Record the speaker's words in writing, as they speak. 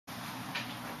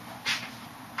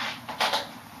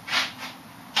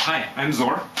Hi, I'm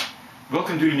Zor.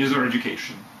 Welcome to Unizor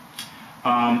Education.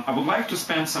 I would like to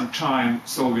spend some time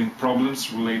solving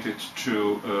problems related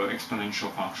to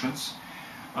exponential functions,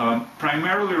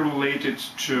 primarily related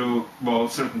to, well,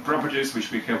 certain properties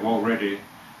which we have already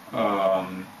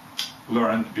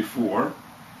learned before,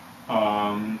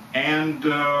 and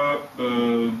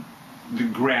the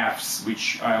graphs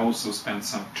which I also spent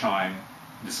some time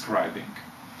describing.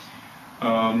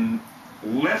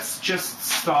 Let's just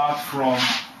start from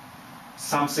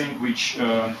something which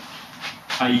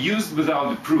I used without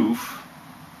the proof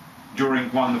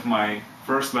during one of my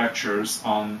first lectures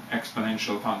on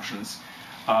exponential functions.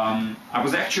 I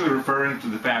was actually referring to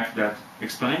the fact that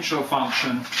exponential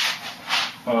function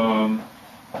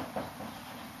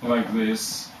like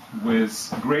this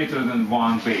with greater than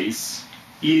one base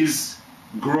is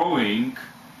growing,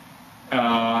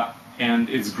 and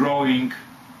it's growing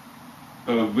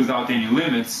without any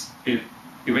limits. It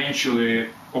eventually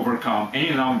overcome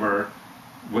any number,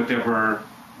 whatever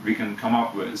we can come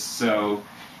up with. So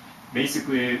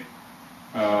basically,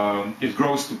 it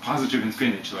grows to positive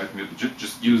infinity. Let me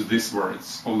just use these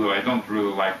words, although I don't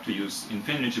really like to use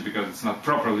infinity because it's not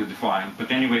properly defined.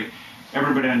 But anyway,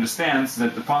 everybody understands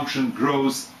that the function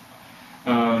grows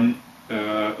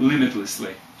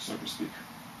limitlessly, so to speak.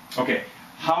 Okay,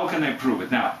 how can I prove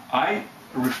it? Now, I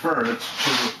referred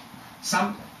to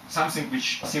something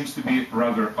which seems to be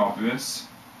rather obvious,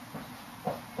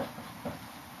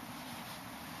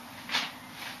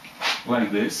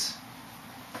 like this.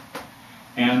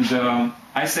 And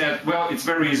I said, well, it's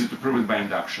very easy to prove it by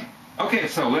induction. Okay,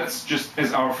 so let's just,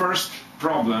 as our first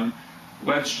problem,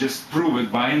 let's just prove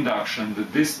it by induction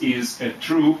that this is a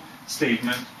true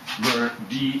statement where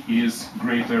d is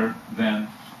greater than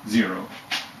 0.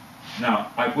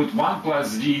 Now, I put 1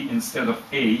 plus d instead of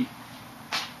a,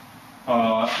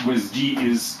 with d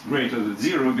is greater than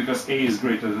 0 because a is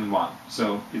greater than 1.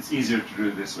 So it's easier to do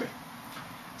it this way.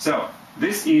 So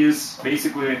this is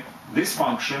basically this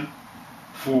function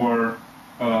for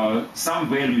some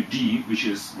value d, which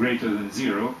is greater than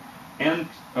 0, and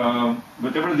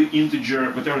whatever the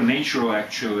integer, whatever natural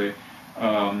actually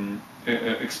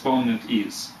exponent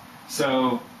is.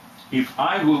 So if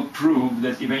I will prove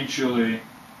that eventually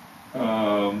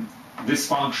this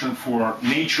function for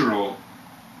natural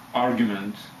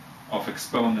argument of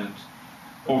exponent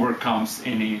overcomes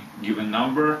any given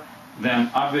number,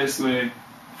 then obviously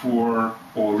for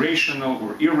all rational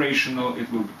or irrational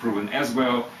it will be proven as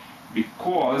well,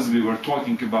 because we were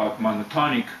talking about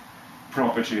monotonic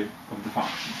property of the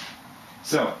function.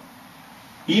 So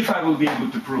if I will be able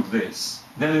to prove this,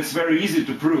 then it's very easy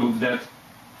to prove that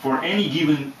for any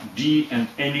given d and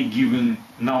any given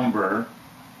number,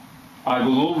 I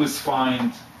will always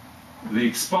find the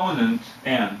exponent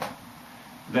n,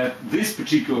 that this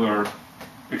particular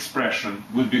expression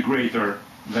would be greater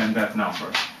than that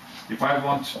number. If I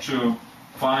want to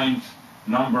find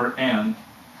number n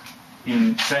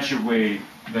in such a way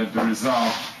that the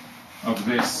result of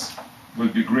this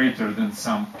would be greater than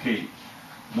some k,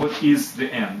 what is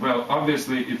the n? Well,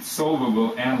 obviously it's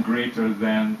solvable n greater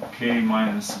than k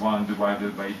minus 1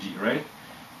 divided by d, right?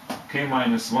 K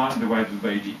minus 1 divided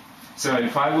by d. So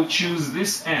if I will choose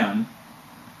this n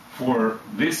for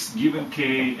this given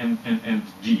k and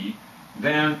d,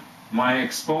 then my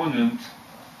exponent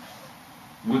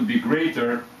would be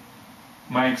greater,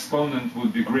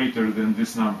 than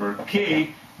this number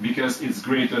k, because it's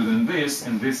greater than this,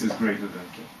 and this is greater than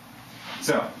k.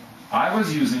 So I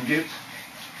was using it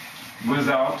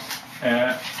without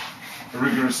a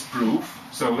rigorous proof,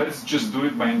 so let's just do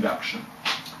it by induction.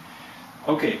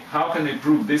 Okay, how can I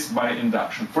prove this by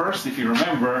induction? First, if you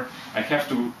remember, I have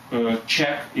to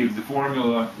check if the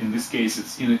formula, in this case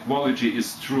it's inequality,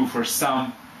 is true for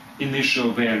some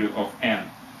initial value of n.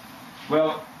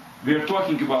 Well, we are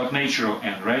talking about natural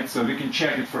n, right? So we can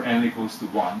check it for n equals to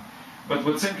 1. But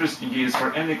what's interesting is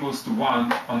for n equals to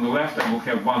 1, on the left I will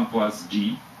have 1 plus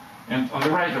d, and on the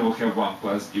right I will have 1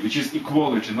 plus d, which is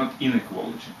equality, not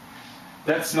inequality.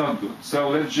 That's not good. So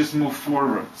let's just move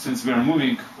forward. Since we are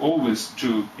moving always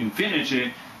to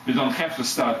infinity, we don't have to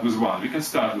start with 1. We can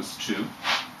start with 2.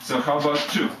 So how about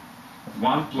 2?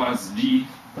 1 plus d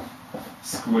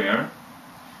squared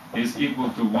is equal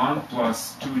to 1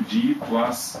 plus 2d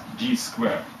plus d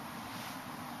squared.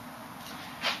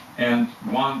 And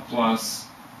 1 plus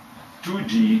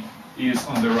 2d is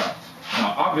on the right.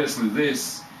 Now, obviously,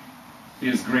 this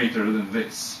is greater than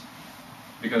this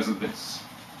because of this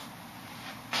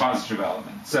positive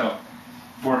element. So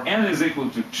for n is equal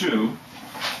to 2,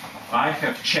 I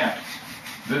have checked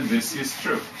that this is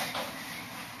true.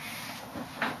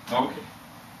 Okay.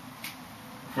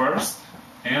 First,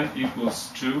 n equals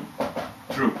 2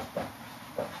 true.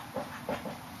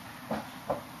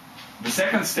 The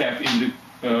second step in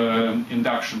the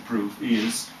induction proof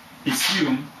is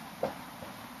assume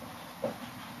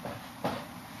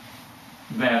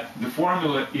that the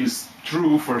formula is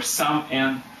true for some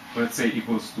n, let's say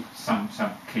equals to some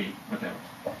k, whatever.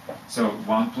 So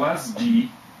 1 plus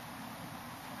d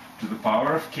to the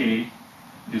power of k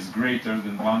is greater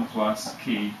than 1 plus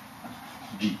k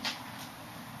d.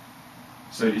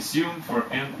 So assume for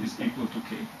n is equal to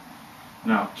k.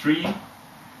 Now 3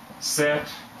 set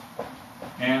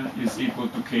n is equal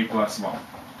to k plus 1.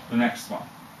 The next one.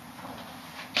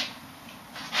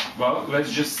 Well,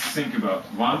 let's just think about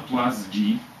 1 plus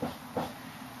d.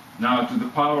 Now to the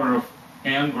power of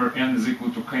n, where n is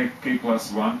equal to k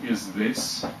plus 1, is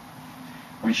this,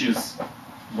 which is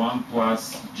 1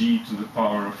 plus d to the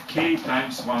power of k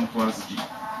times 1 plus d.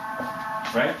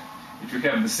 Right? If you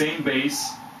have the same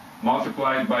base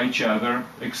multiplied by each other,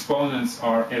 exponents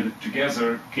are added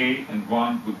together, k and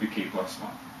 1 would be k plus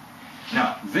 1.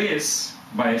 Now this,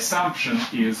 by assumption,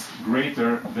 is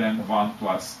greater than 1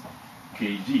 plus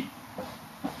kd.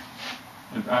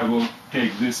 And I will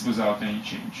take this without any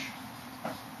change.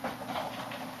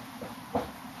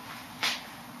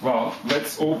 Well,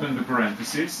 let's open the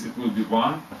parentheses. It will be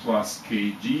 1 plus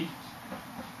kd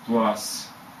plus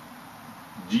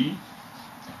d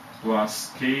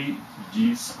plus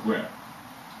kd squared,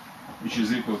 which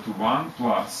is equal to 1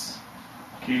 plus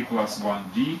k plus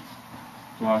 1d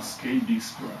plus kd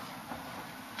squared.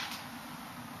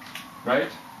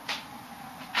 Right?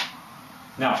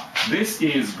 Now, this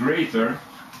is greater.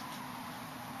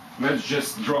 Let's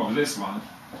just drop this one.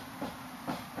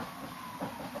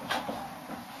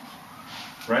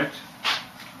 Right?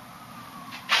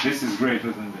 This is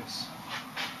greater than this.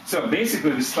 So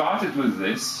basically we started with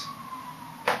this,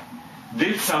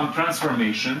 did some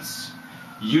transformations,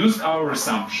 used our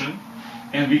assumption,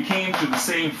 and we came to the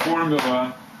same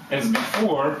formula as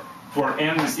before for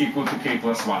n is equal to k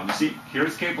plus 1. You see,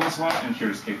 here's k plus 1 and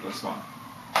here's k plus 1.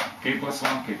 K plus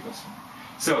 1, k plus 1.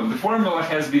 So the formula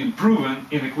has been proven,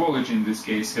 inequality in this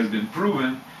case has been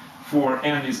proven for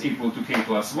n is equal to k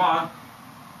plus 1,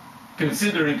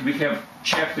 considering we have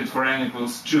checked it for n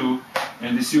equals 2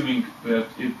 and assuming that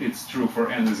it's true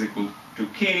for n is equal to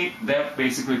k. That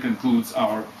basically concludes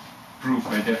our proof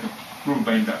by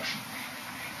induction.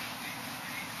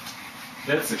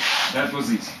 That's it. That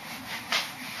was easy.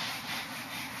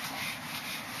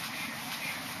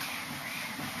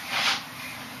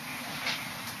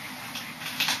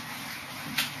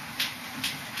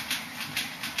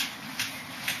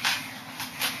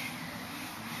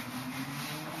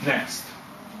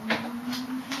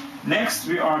 Next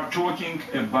we are talking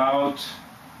about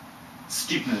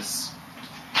steepness.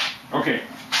 Okay,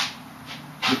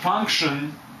 the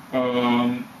function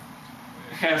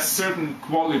has certain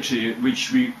quality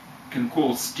which we can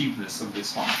call steepness of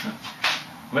this function.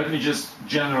 Let me just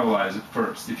generalize it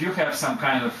first. If you have some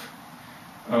kind of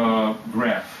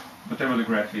graph, whatever the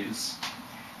graph is,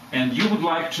 and you would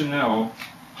like to know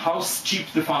how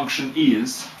steep the function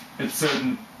is at a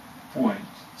certain point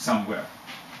somewhere.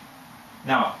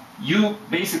 Now, you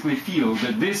basically feel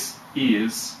that this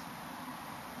is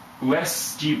less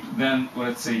steep than,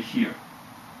 let's say, here.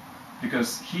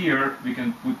 Because here we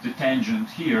can put the tangent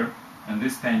here, and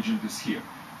this tangent is here.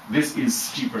 This is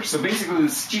steeper. So basically the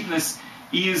steepness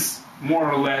is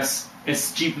more or less a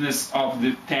steepness of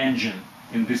the tangent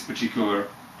in this particular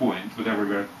point, whatever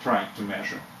we're trying to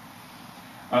measure.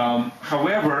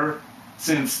 However,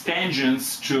 since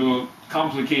tangents to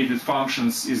complicated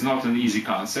functions is not an easy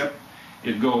concept,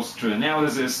 it goes to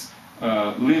analysis,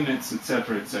 limits,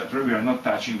 etc., etc. We are not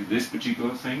touching this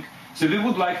particular thing. So we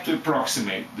would like to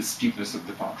approximate the steepness of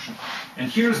the function.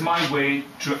 And here's my way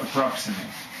to approximate.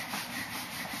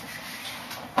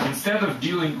 Instead of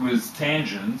dealing with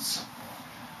tangents,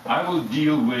 I will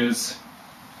deal with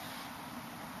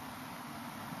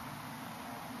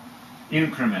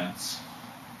increments.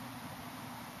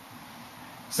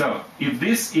 So if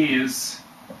this is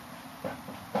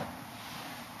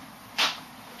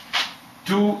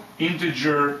two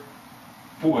integer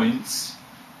points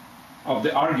of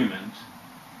the argument,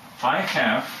 I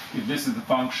have, if this is the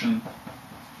function,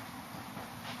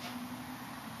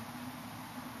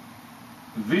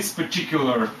 this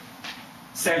particular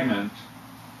segment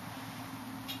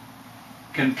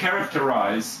can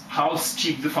characterize how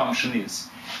steep the function is.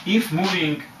 If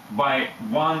moving by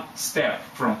one step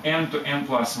from n to n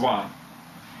plus 1,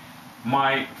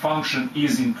 my function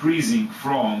is increasing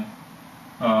from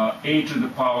a to the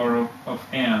power of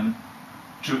n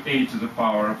to a to the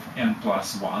power of n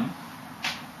plus 1,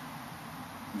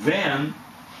 then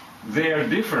their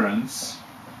difference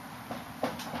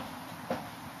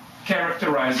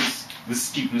characterizes the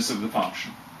steepness of the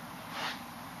function.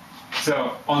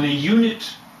 So on a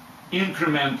unit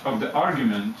increment of the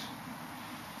argument,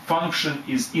 function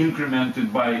is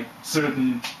incremented by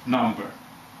certain number.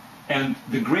 And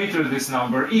the greater this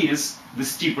number is, the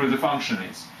steeper the function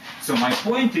is. So my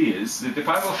point is that if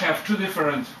I will have two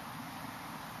different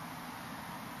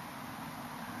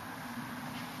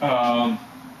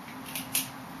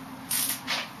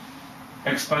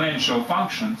exponential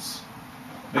functions,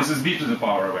 this is b to the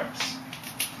power of x.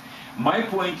 My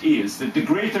point is that the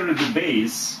greater the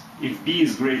base, if b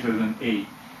is greater than a,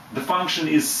 the function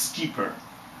is steeper,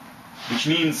 which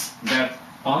means that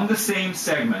on the same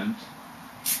segment,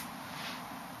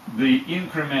 the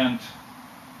increment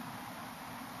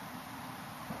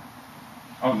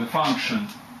of the function,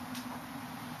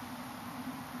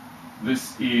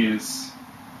 this is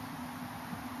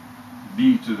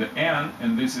b to the n,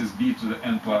 and this is b to the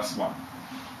n plus 1.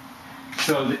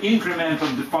 So the increment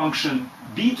of the function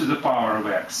b to the power of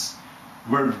x,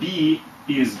 where b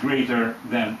is greater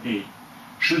than a,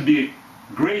 should be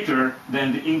greater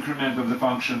than the increment of the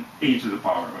function a to the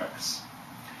power of x.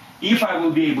 If I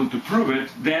will be able to prove it,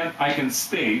 then I can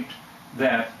state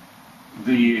that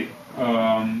the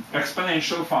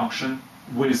exponential function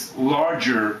with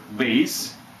larger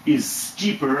base is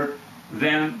steeper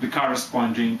than the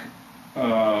corresponding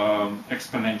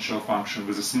exponential function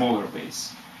with a smaller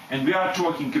base. And we are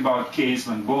talking about case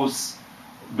when both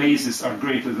bases are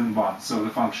greater than 1, so the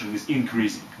function is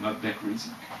increasing, not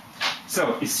decreasing.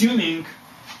 So assuming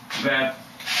that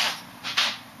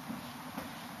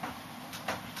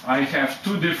I have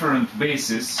two different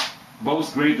bases,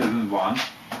 both greater than 1,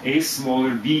 a is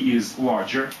smaller, b is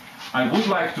larger, I would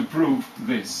like to prove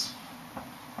this.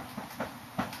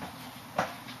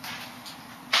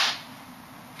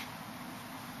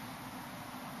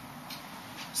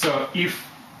 So if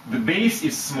the base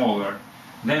is smaller,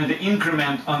 then the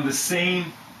increment on the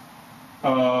same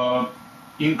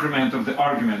increment of the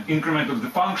argument, increment of the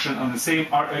function on the same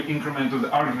increment of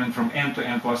the argument from n to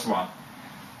n plus 1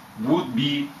 would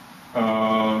be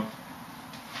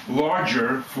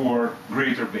larger for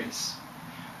greater base.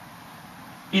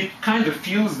 It kind of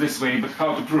feels this way, but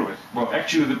how to prove it? Well,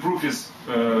 actually the proof is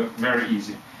very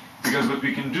easy, because what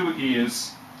we can do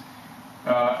is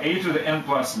a to the n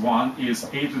plus 1 is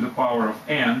a to the power of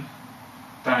n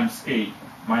times a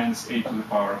minus a to the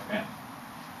power of n.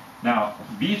 Now,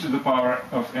 b to the power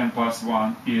of n plus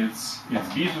 1 is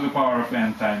b to the power of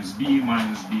n times b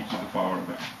minus b to the power of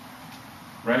n.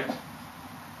 Right?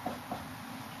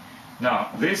 Now,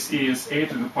 this is a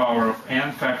to the power of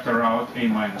n, factor out a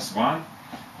minus 1.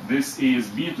 This is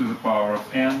b to the power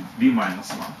of n, b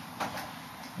minus 1.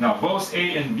 Now, both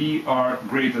a and b are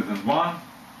greater than 1,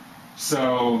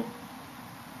 so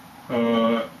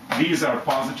these are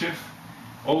positive.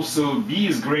 Also, b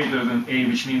is greater than a,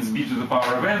 which means b to the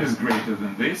power of n is greater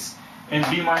than this, and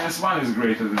b minus 1 is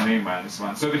greater than a minus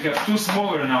 1. So we have two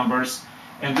smaller numbers,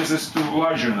 and this is two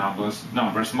larger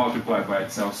numbers multiplied by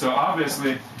itself. So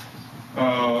obviously,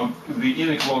 the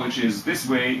inequality is this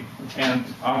way, and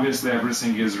obviously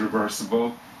everything is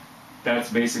reversible.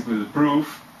 That's basically the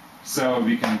proof. So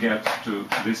we can get to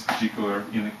this particular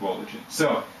inequality.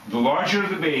 So the larger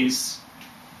the base,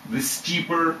 the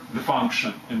steeper the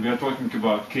function. And we are talking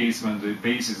about case when the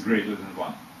base is greater than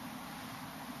 1.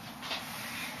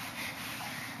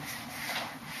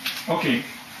 Okay.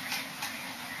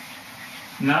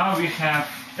 Now we have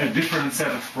a different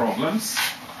set of problems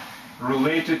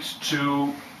related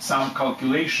to some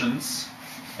calculations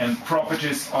and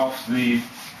properties of the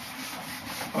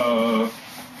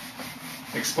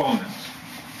exponent.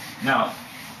 Now,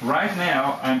 right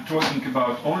now I'm talking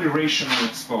about only rational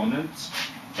exponents,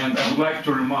 and I would like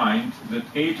to remind that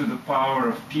a to the power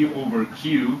of p over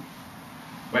q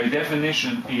by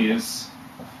definition is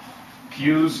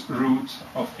q's root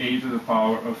of a to the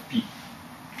power of p,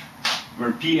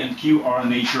 where p and q are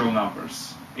natural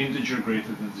numbers, integer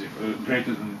greater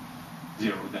than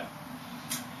zero then.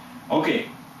 Okay,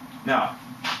 now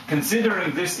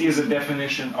considering this is a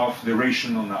definition of the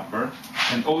rational number,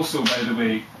 and also, by the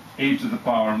way, a to the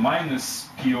power minus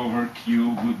p over q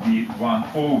would be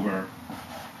 1 over.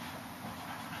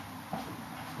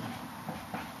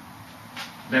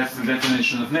 That's the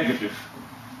definition of negative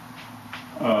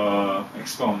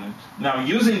exponent. Now,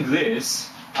 using this,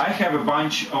 I have a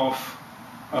bunch of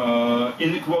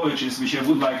inequalities which I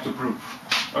would like to prove.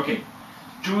 Okay,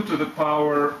 2 to the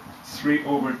power 3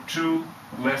 over 2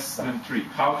 less than 3.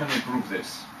 How can I prove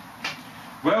this?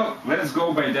 Well, let's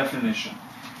go by definition.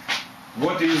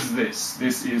 What is this?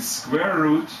 This is square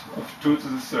root of 2 to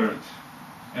the third,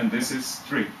 and this is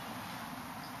 3.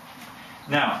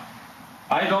 Now,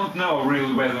 I don't know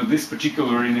really whether this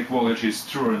particular inequality is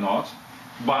true or not,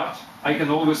 but I can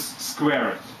always square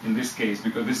it in this case,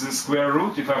 because this is a square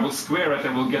root. If I will square it,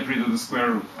 I will get rid of the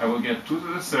square root. I will get 2 to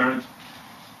the third,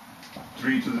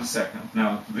 3 to the second.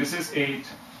 Now, this is 8,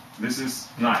 this is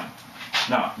 9.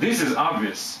 Now, this is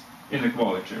obvious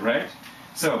inequality, right?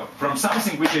 So, from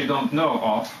something which I don't know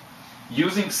of,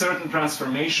 using certain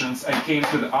transformations, I came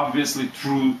to the obviously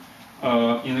true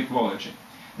inequality.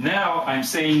 Now, I'm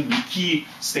saying the key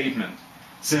statement.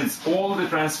 Since all the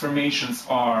transformations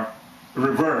are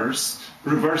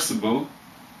reversible,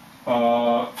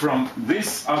 from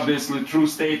this obviously true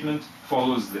statement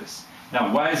follows this.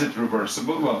 Now, why is it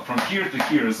reversible? Well, from here to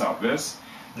here is obvious.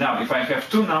 Now, if I have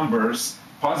two numbers,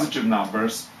 positive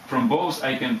numbers, from both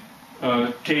I can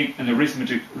take an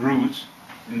arithmetic root.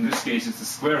 In this case, it's a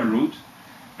square root,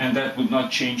 and that would not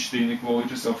change the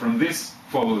inequality. So from this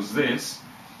follows this.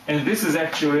 And this is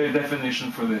actually a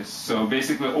definition for this. So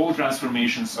basically, all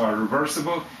transformations are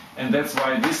reversible, and that's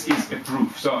why this is a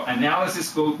proof. So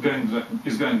analysis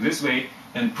is going this way,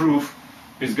 and proof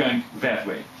is going that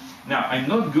way. Now, I'm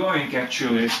not going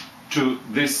actually to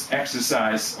this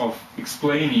exercise of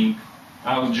explaining.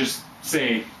 I'll just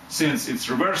say, since it's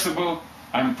reversible,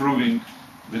 I'm proving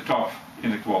the top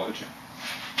inequality.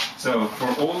 So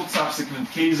for all subsequent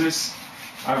cases,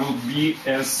 I will be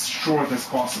as short as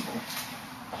possible.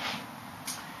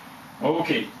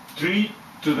 Okay, 3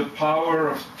 to the power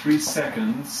of 3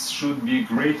 seconds should be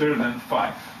greater than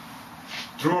 5.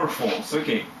 True or false?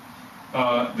 Okay.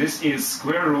 This is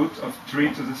square root of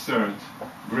 3 to the third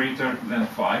greater than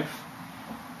 5.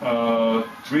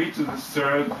 3 to the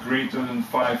third greater than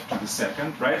 5 to the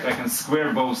second, right? I can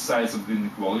square both sides of the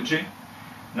inequality.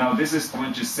 Now this is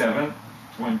 27,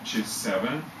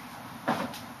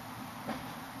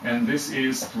 and this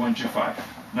is 25.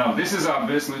 Now this is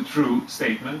obviously true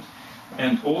statement,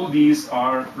 and all these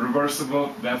are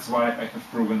reversible. That's why I have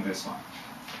proven this one.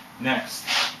 Next,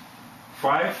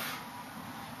 5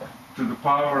 to the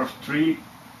power of 3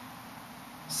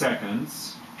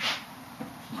 seconds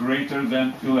greater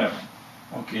than 11.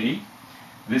 Okay,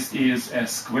 this is a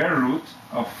square root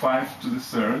of 5 to the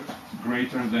third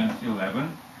greater than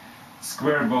 11.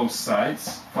 Square both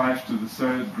sides. 5 to the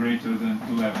third greater than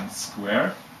 11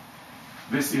 square.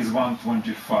 This is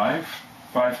 125.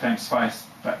 5 times 5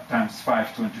 times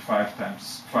 5, 25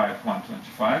 times 5,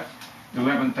 125.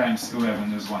 11 times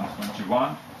 11 is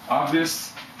 121.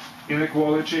 Obvious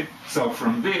inequality. So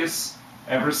from this,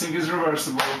 everything is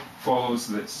reversible, follows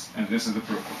this. And this is the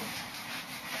proof of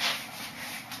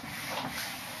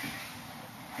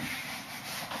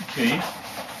it. Okay.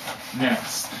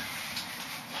 Next.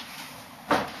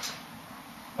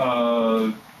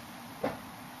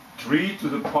 3 to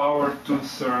the power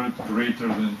 2/3 greater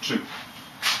than 2.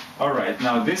 All right,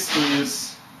 now this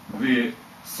is the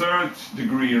third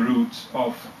degree root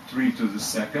of 3 to the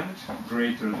second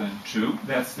greater than 2.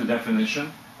 That's the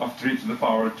definition of 3 to the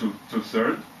power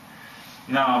 2/3.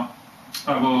 Now,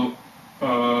 I will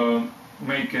I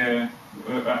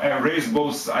raise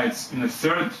both sides in the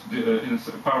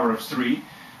power of 3.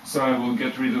 So I will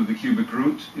get rid of the cubic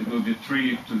root. It will be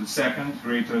 3 to the second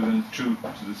greater than 2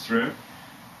 to the third.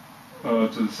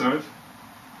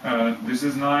 This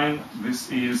is 9. This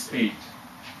is 8.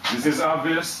 This is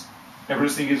obvious.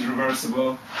 Everything is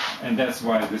reversible, and that's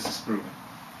why this is proven.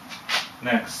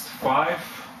 Next, 5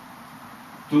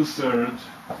 2/3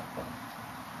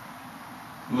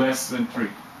 less than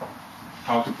 3.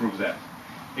 How to prove that?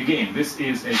 Again, this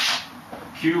is a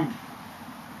cube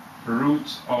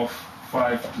root of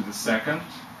 5 to the second,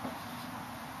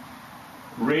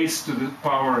 raised to the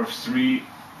power of 3,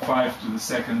 5 to the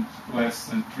second less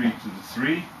than 3 to the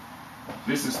 3.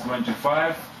 This is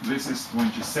 25, this is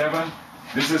 27.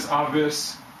 This is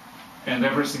obvious, and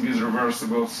everything is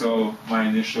reversible, so my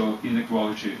initial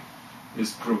inequality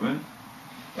is proven.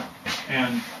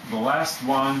 And the last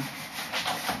one,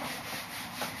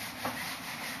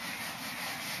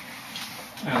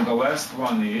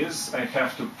 is I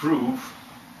have to prove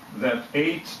that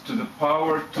 8 to the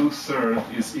power 2/3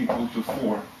 is equal to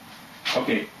 4.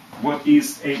 Okay, what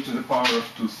is 8 to the power of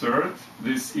 2/3?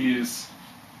 This is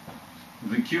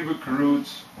the cubic root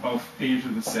of 8 to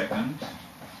the second.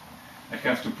 I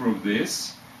have to prove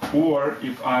this. Or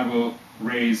if I will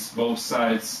raise both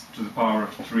sides to the power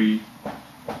of 3.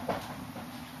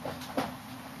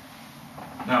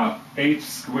 Now, 8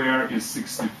 square is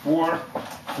 64.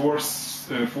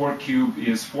 4 cube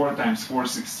is 4 times 4,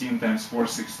 16 times 4,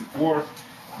 64.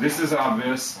 This is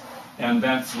obvious, and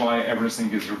that's why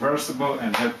everything is reversible,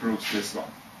 and that proves this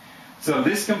one. So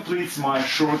this completes my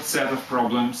short set of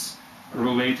problems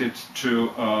related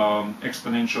to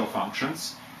exponential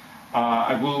functions.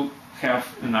 I will have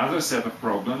another set of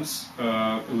problems,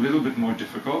 a little bit more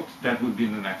difficult. That would be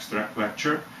in the next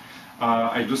lecture.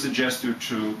 I do suggest you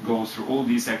to go through all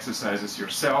these exercises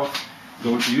yourself.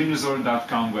 Go to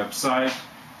unizor.com website,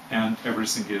 and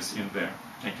everything is in there.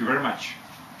 Thank you very much.